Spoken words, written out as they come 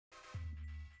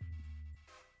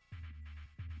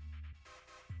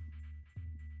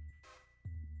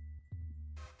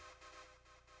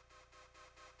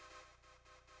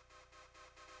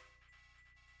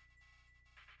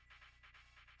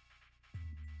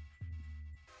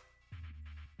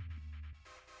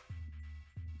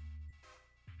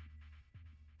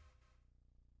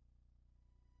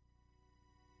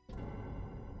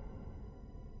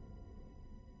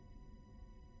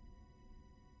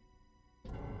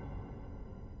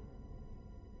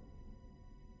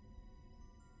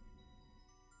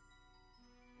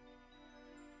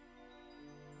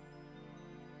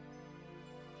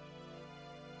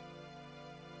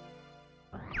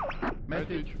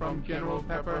Message from General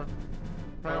Pepper.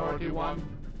 Priority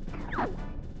 1.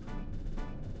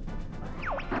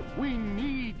 We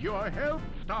need your help,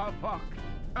 Star Fox.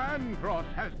 Andros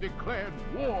has declared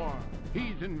war.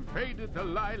 He's invaded the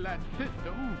Lilat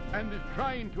system and is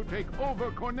trying to take over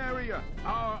Corneria.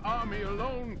 Our army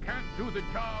alone can't do the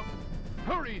job.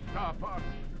 Hurry, Star Fox.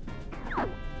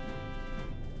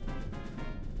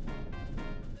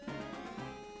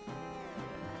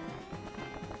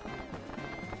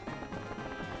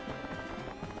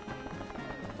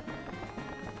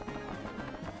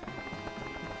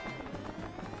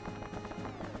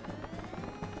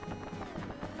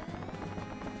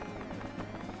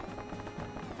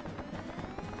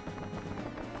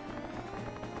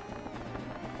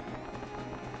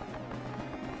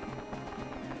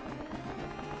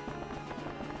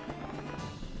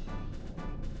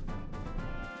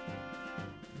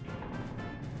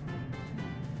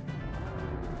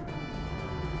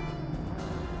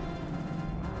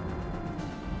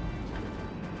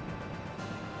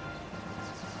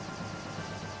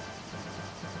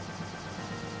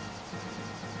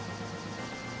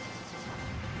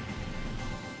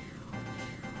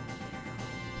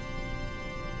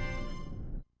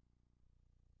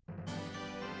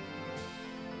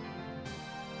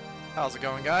 How's it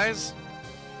going, guys?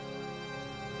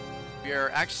 We are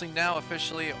actually now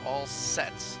officially all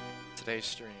set today's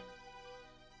stream.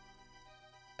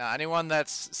 Now, anyone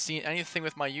that's seen anything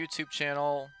with my YouTube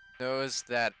channel knows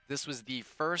that this was the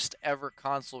first ever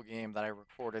console game that I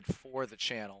recorded for the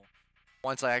channel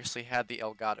once I actually had the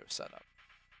Elgato set up.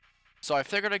 So I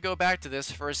figured I'd go back to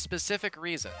this for a specific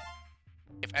reason.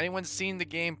 If anyone's seen the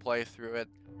gameplay through it,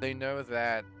 they know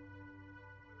that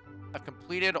I've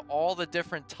completed all the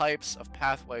different types of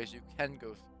pathways you can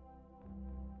go through.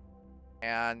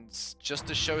 And just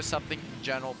to show something in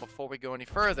general before we go any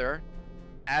further,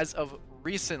 as of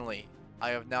recently,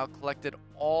 I have now collected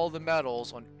all the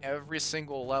medals on every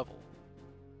single level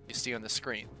you see on the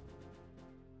screen.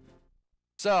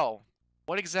 So,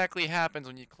 what exactly happens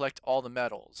when you collect all the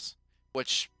medals?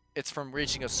 Which, it's from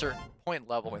reaching a certain point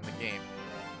level in the game.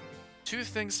 Two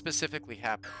things specifically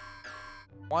happen.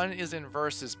 One is in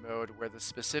versus mode, where the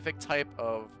specific type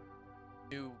of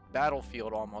new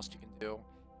battlefield almost you can do,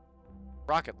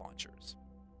 rocket launchers.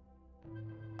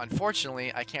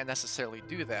 Unfortunately, I can't necessarily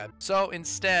do that. So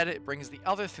instead, it brings the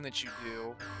other thing that you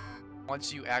do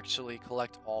once you actually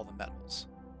collect all the medals.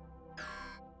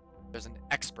 There's an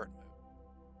expert mode.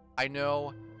 I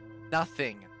know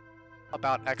nothing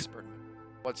about expert mode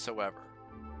whatsoever,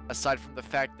 aside from the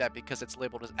fact that because it's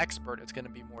labeled as expert, it's going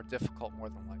to be more difficult more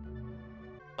than likely.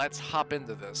 Let's hop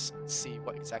into this and see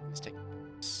what exactly is taking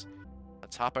place.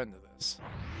 Let's hop into this.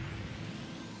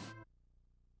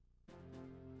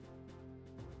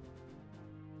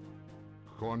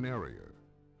 Corneria,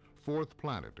 fourth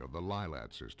planet of the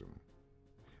Lilat system.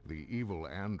 The evil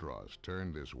Andros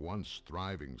turned this once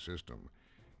thriving system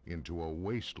into a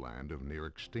wasteland of near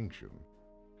extinction.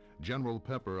 General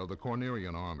Pepper of the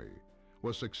Cornerian army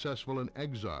was successful in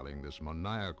exiling this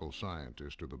maniacal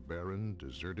scientist to the barren,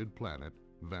 deserted planet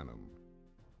Venom.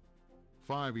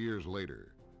 5 years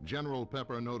later, General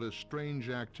Pepper noticed strange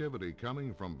activity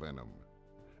coming from Venom.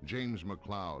 James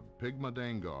McLeod, Pigma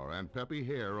Dangar, and Peppy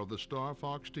Hare of the Star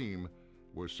Fox team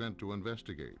were sent to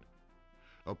investigate.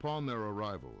 Upon their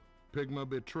arrival, Pigma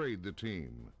betrayed the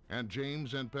team, and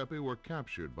James and Peppy were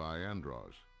captured by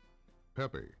Andros.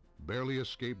 Peppy barely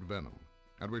escaped Venom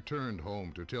and returned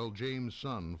home to tell James'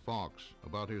 son, Fox,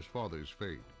 about his father's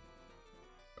fate.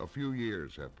 A few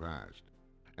years have passed.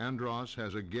 Andros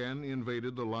has again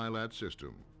invaded the Lilat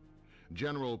system.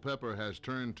 General Pepper has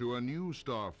turned to a new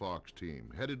Star Fox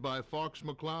team, headed by Fox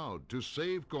McCloud, to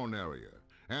save Corneria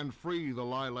and free the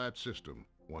Lilat system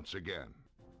once again.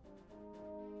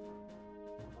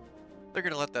 They're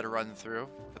going to let that run through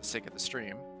for the sake of the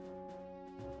stream.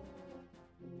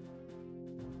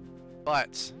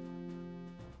 But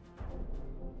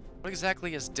what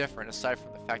exactly is different aside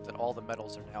from the fact that all the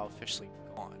medals are now officially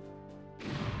gone? We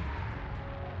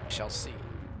shall see.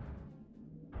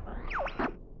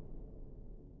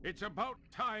 It's about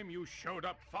time you showed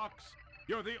up, Fox.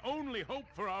 You're the only hope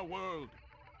for our world.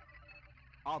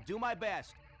 I'll do my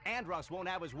best. Andros won't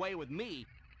have his way with me.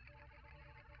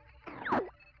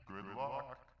 Good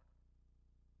luck.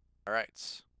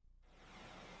 Alright.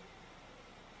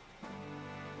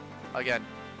 Again,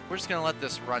 we're just gonna let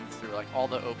this run through, like all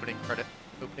the opening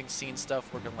scene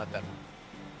stuff, we're gonna let that run.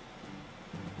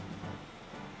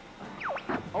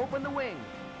 Open the wing.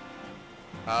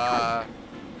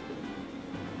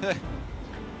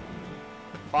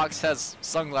 Fox has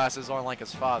sunglasses on like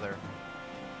his father.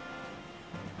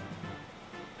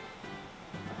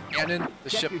 And in the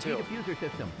Check ship your too. diffuser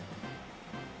system.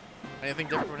 Anything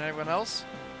different from anyone else?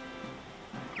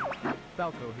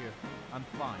 Falco here. I'm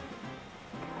fine.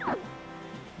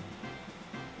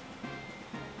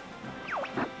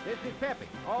 This is Peppy.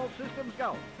 All systems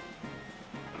go.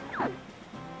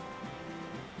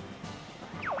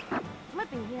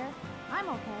 Flippy here. I'm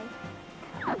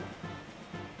okay.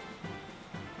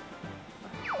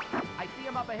 I see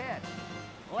him up ahead.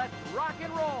 Let's rock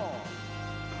and roll.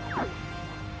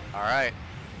 All right.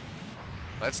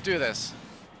 Let's do this.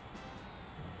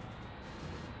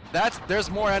 There's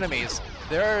more enemies.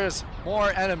 There's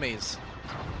more enemies.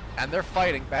 And they're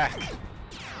fighting back.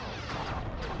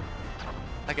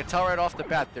 I can tell right off the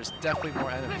bat, there's definitely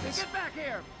more Flippy, enemies. get back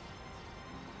here.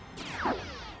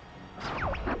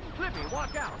 Flippy,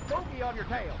 watch out. Bogey on your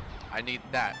tail. I need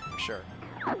that, for sure.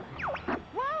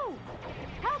 Whoa!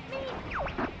 Help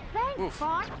me! Thanks, Oof.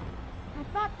 Fox. I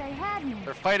thought they had me.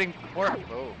 They're fighting more.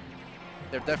 Oh.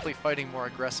 They're definitely fighting more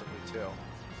aggressively, too.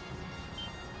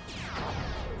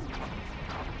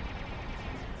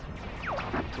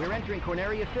 We're entering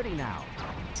Corneria City now.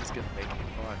 This is gonna make it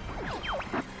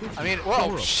fun. I mean,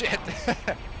 whoa, shit!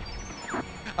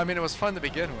 I mean, it was fun to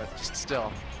begin with, just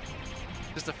still.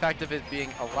 Just the fact of it being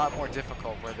a lot more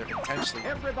difficult where they're intentionally,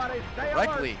 Everybody stay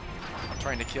directly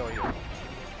trying to kill you.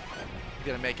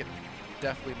 Gonna make it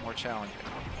definitely more challenging.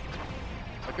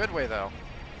 A good way, though.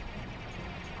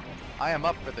 I am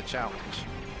up for the challenge.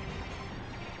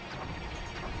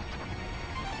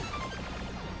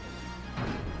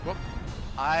 Whoop.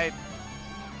 I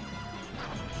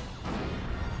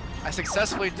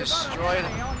successfully destroyed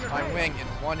my wing in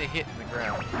one hit in the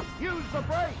ground. alert. Use the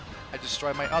brake. I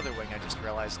destroyed my other wing, I just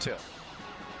realized too.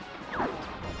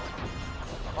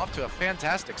 Off to a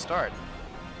fantastic start.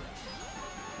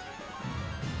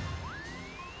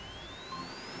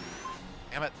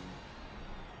 Damn it.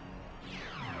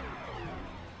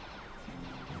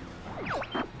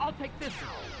 I'll take this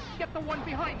one. Get the one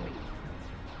behind me.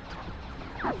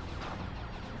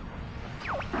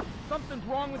 Something's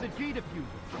wrong with the G diffuser.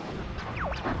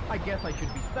 I guess I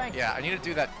should be thankful. Yeah, I need to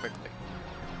do that quickly.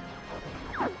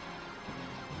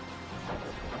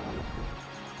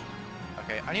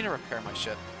 Okay, I need to repair my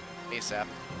shit ASAP.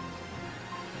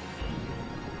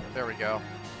 There we go.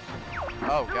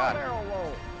 Oh god. Barrel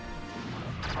roll.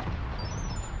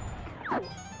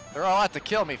 They're all out to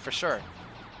kill me for sure.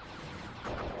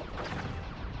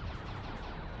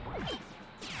 Okay.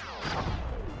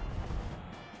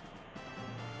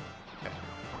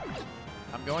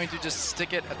 I'm going to just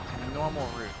stick it at the normal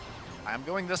route. I'm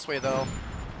going this way though.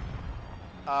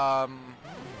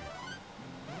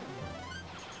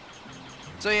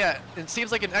 So yeah, it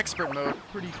seems like in expert mode,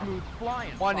 Pretty smooth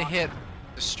flying. one Fox. hit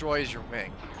destroys your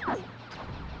wing.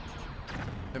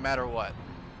 No matter what.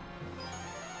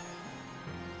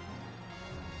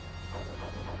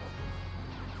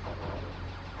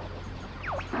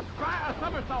 Try a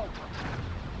somersault.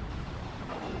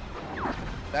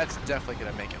 That's definitely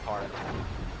gonna make it hard.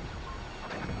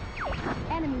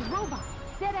 Enemy robot,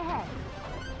 dead ahead.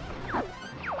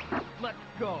 Let's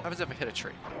go. What happens if I hit a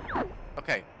tree?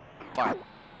 Okay, fine.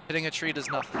 Hitting a tree does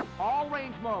nothing. All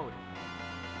range mode.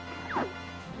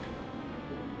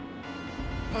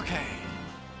 Okay.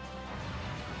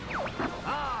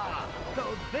 Ah, so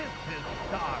this is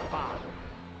Star Fox.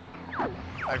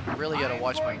 I really gotta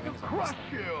watch my I'm going wings to on this.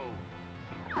 crush you.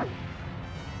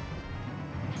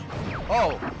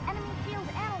 Oh! Enemy shield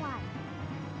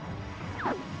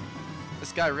analyzed.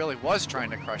 This guy really was trying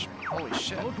to crush me. Holy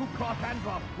shit. Those who cross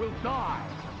Andros will die.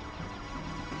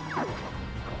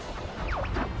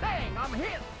 Dang, I'm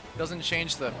hit. Doesn't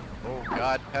change the... Oh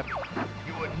god, Pep.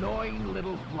 You annoying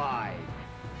little fly.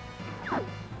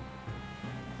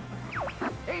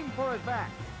 Aim for his back.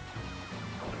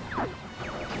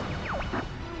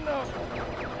 No.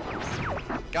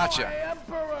 Gotcha. My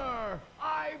Emperor!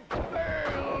 I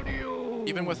failed you!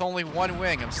 Even with only one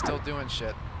wing, I'm still doing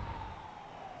shit.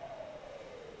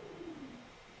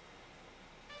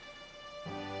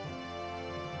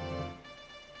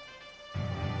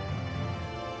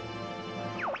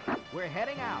 We're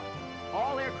heading out.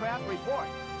 All aircraft report.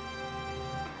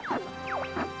 You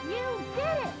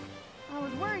did it! I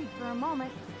was worried for a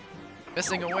moment.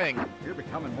 Missing a wing. You're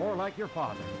becoming more like your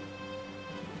father.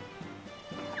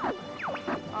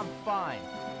 I'm fine.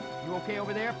 You okay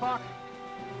over there, Fox?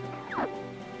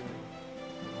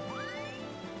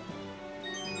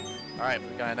 Alright,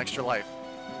 we got an extra life.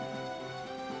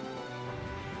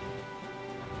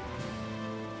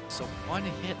 So one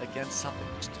hit against something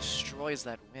just destroys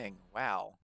that wing. Wow.